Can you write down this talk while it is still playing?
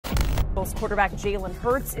Eagles quarterback Jalen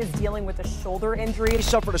Hurts is dealing with a shoulder injury. He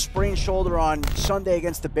suffered a sprained shoulder on Sunday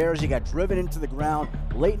against the Bears. He got driven into the ground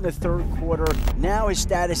late in the third quarter. Now his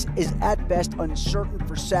status is at best uncertain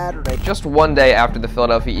for Saturday. Just one day after the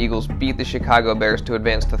Philadelphia Eagles beat the Chicago Bears to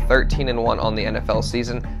advance to 13-1 on the NFL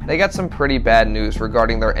season, they got some pretty bad news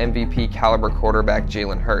regarding their MVP caliber quarterback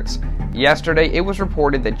Jalen Hurts. Yesterday, it was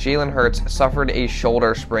reported that Jalen Hurts suffered a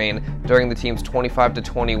shoulder sprain during the team's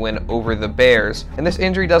 25-20 win over the Bears. And this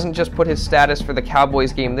injury doesn't just put his status for the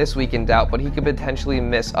Cowboys game this week in doubt, but he could potentially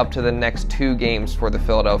miss up to the next 2 games for the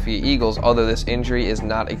Philadelphia Eagles, although this injury is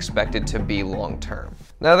not expected to be long-term.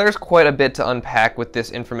 Now, there's quite a bit to unpack with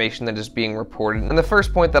this information that is being reported, and the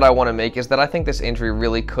first point that I want to make is that I think this injury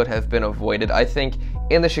really could have been avoided. I think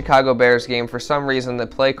in the Chicago Bears game, for some reason, the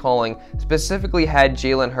play calling specifically had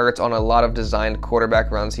Jalen Hurts on a lot of designed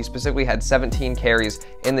quarterback runs. He specifically had 17 carries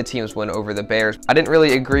in the team's win over the Bears. I didn't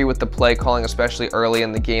really agree with the play calling, especially early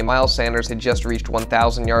in the game. Miles Sanders had just reached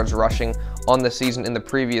 1,000 yards rushing on the season in the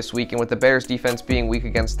previous week, and with the Bears defense being weak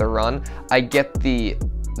against the run, I get the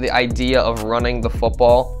idea of running the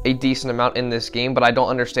football a decent amount in this game, but I don't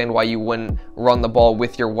understand why you wouldn't run the ball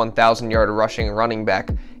with your 1,000-yard rushing running back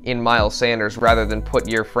in Miles Sanders rather than put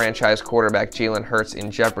your franchise quarterback Jalen Hurts in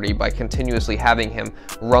jeopardy by continuously having him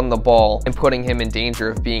run the ball and putting him in danger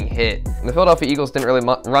of being hit. And the Philadelphia Eagles didn't really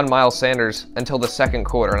run Miles Sanders until the second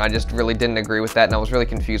quarter, and I just really didn't agree with that, and I was really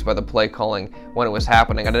confused by the play calling when it was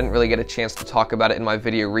happening. I didn't really get a chance to talk about it in my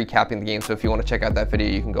video recapping the game, so if you want to check out that video,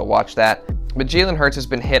 you can go watch that. But Jalen Hurts has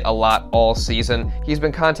been hit a lot all season. He's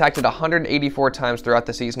been contacted 184 times throughout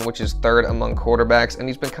the season, which is third among quarterbacks, and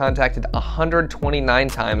he's been contacted 129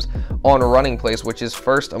 times on running plays, which is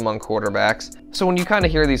first among quarterbacks. So when you kind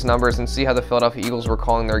of hear these numbers and see how the Philadelphia Eagles were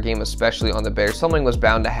calling their game, especially on the Bears, something was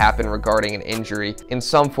bound to happen regarding an injury in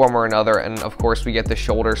some form or another, and of course we get the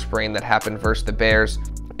shoulder sprain that happened versus the Bears.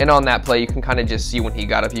 And on that play, you can kind of just see when he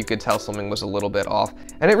got up, you could tell something was a little bit off.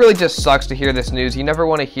 And it really just sucks to hear this news. You never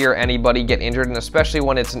want to hear anybody get injured, and especially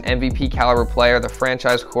when it's an MVP caliber player, the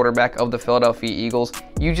franchise quarterback of the Philadelphia Eagles.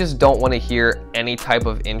 You just don't want to hear any type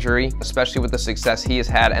of injury, especially with the success he has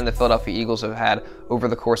had and the Philadelphia Eagles have had over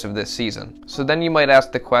the course of this season. So then you might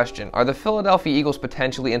ask the question, are the Philadelphia Eagles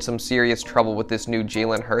potentially in some serious trouble with this new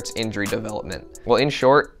Jalen Hurts injury development? Well, in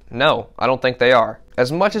short, no, I don't think they are.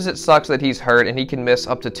 As much as it sucks that he's hurt and he can miss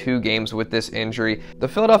up to 2 games with this injury, the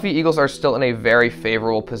Philadelphia Eagles are still in a very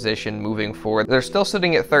favorable position moving forward. They're still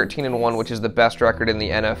sitting at 13-1, which is the best record in the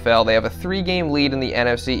NFL. They have a 3-game lead in the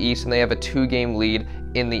NFC East, and they have a 2-game lead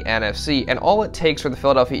in the NFC, and all it takes for the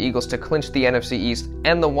Philadelphia Eagles to clinch the NFC East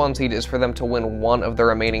and the 1 seed is for them to win 1 of the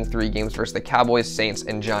remaining 3 games versus the Cowboys, Saints,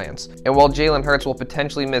 and Giants. And while Jalen Hurts will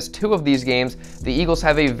potentially miss 2 of these games, the Eagles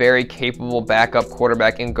have a very capable backup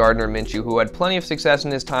quarterback in Gardner Minshew, who had plenty of success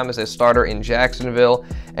in his time as a starter in Jacksonville,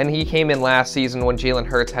 and he came in last season when Jalen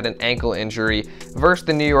Hurts had an ankle injury versus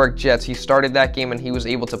the New York Jets. He started that game and he was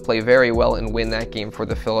able to play very well and win that game for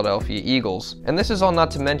the Philadelphia Eagles. And this is all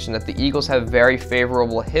not to mention that the Eagles have very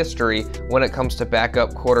favorable history when it comes to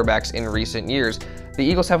backup quarterbacks in recent years. The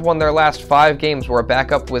Eagles have won their last 5 games where a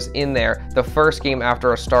backup was in there the first game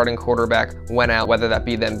after a starting quarterback went out, whether that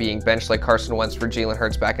be them being benched like Carson Wentz for Jalen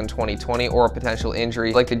Hurts back in 2020 or a potential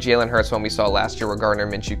injury like the Jalen Hurts one we saw last year where Gardner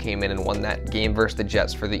Minshew came in and won that game versus the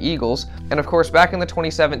Jets for the Eagles. And of course, back in the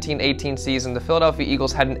 2017-18 season, the Philadelphia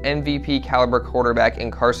Eagles had an MVP caliber quarterback in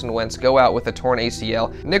Carson Wentz go out with a torn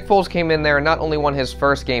ACL. Nick Foles came in there and not only won his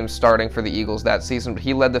first game starting for the Eagles that season, but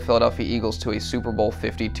he led the Philadelphia Eagles to a Super Bowl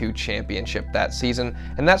 52 championship that season.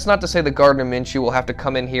 And that's not to say that Gardner Minshew will have to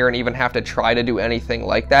come in here and even have to try to do anything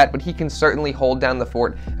like that, but he can certainly hold down the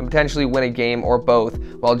fort and potentially win a game or both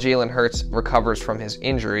while Jalen Hurts recovers from his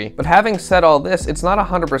injury. But having said all this, it's not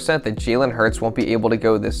 100% that Jalen Hurts won't be able to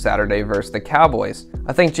go this Saturday versus the Cowboys.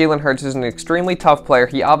 I think Jalen Hurts is an extremely tough player.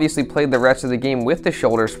 He obviously played the rest of the game with the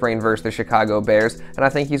shoulder sprain versus the Chicago Bears, and I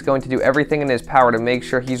think he's going to do everything in his power to make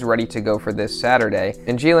sure he's ready to go for this Saturday.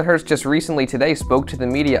 And Jalen Hurts just recently today spoke to the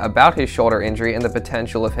media about his shoulder injury and the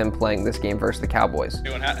potential of him playing this game versus the Cowboys.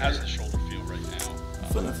 How's the shoulder feel right now?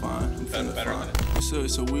 Feeling fine. I'm feeling fine.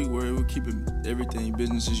 It's a week where we're keeping everything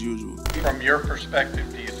business as usual. From your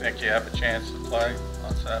perspective, do you think you have a chance to play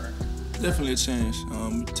on Saturday? Definitely a chance.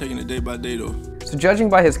 Taking it day by day though. So judging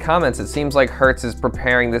by his comments, it seems like Hurts is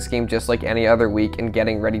preparing this game just like any other week and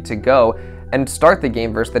getting ready to go and start the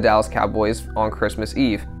game versus the Dallas Cowboys on Christmas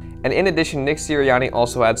Eve. And in addition, Nick Sirianni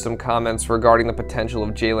also had some comments regarding the potential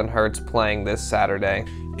of Jalen Hurts playing this Saturday.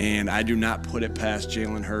 And I do not put it past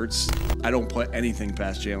Jalen Hurts. I don't put anything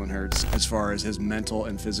past Jalen Hurts as far as his mental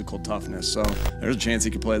and physical toughness. So there's a chance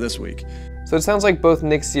he could play this week. So it sounds like both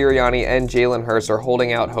Nick Sirianni and Jalen Hurts are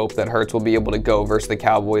holding out hope that Hurts will be able to go versus the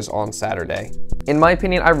Cowboys on Saturday. In my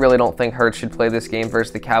opinion, I really don't think Hurts should play this game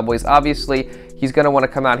versus the Cowboys. Obviously, he's going to want to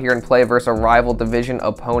come out here and play versus a rival division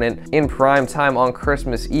opponent in prime time on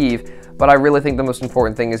Christmas Eve. But I really think the most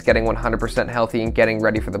important thing is getting 100% healthy and getting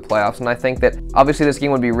ready for the playoffs. And I think that obviously this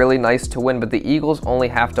game would be really nice to win, but the Eagles only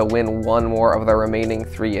have to win one more of their remaining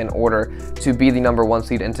 3 in order to be the #1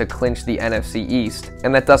 seed and to clinch the NFC East.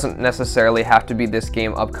 And that doesn't necessarily have to be this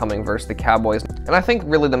game upcoming versus the Cowboys. And I think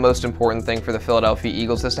really the most important thing for the Philadelphia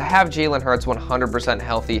Eagles is to have Jalen Hurts 100%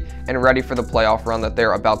 healthy and ready for the playoff run that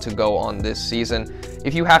they're about to go on this season.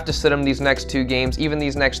 If you have to sit him these next 2 games, even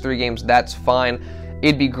these next 3 games, that's fine.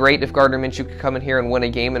 It'd be great if Gardner Minshew could come in here and win a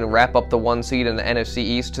game and wrap up the 1 seed in the NFC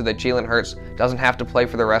East so that Jalen Hurts doesn't have to play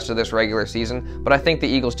for the rest of this regular season. But I think the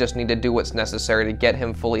Eagles just need to do what's necessary to get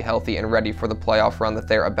him fully healthy and ready for the playoff run that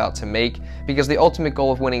they're about to make, because the ultimate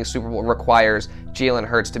goal of winning a Super Bowl requires Jalen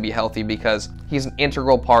Hurts to be healthy, because he's an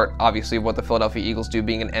integral part, obviously, of what the Philadelphia Eagles do,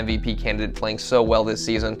 being an MVP candidate, playing so well this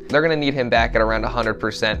season. They're going to need him back at around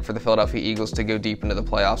 100% for the Philadelphia Eagles to go deep into the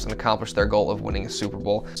playoffs and accomplish their goal of winning a Super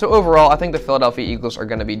Bowl. So overall, I think the Philadelphia Eagles are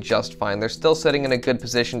going to be just fine. They're still sitting in a good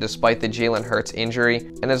position despite the Jalen Hurts injury,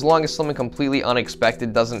 and as long as something completely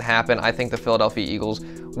unexpected doesn't happen, I think the Philadelphia Eagles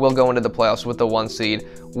will go into the playoffs with the 1 seed,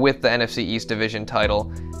 with the NFC East division title,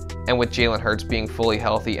 and with Jalen Hurts being fully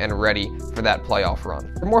healthy and ready for that playoff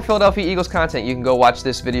run. For more Philadelphia Eagles content, you can go watch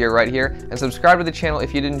this video right here, and subscribe to the channel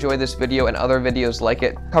if you did enjoy this video and other videos like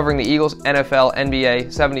it, covering the Eagles, NFL, NBA,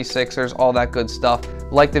 76ers, all that good stuff.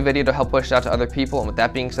 Like the video to help push it out to other people, and with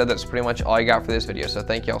that being said, that's pretty much all I got for this video. So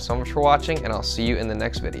thank you all so much for watching, and I'll see you in the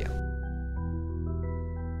next video.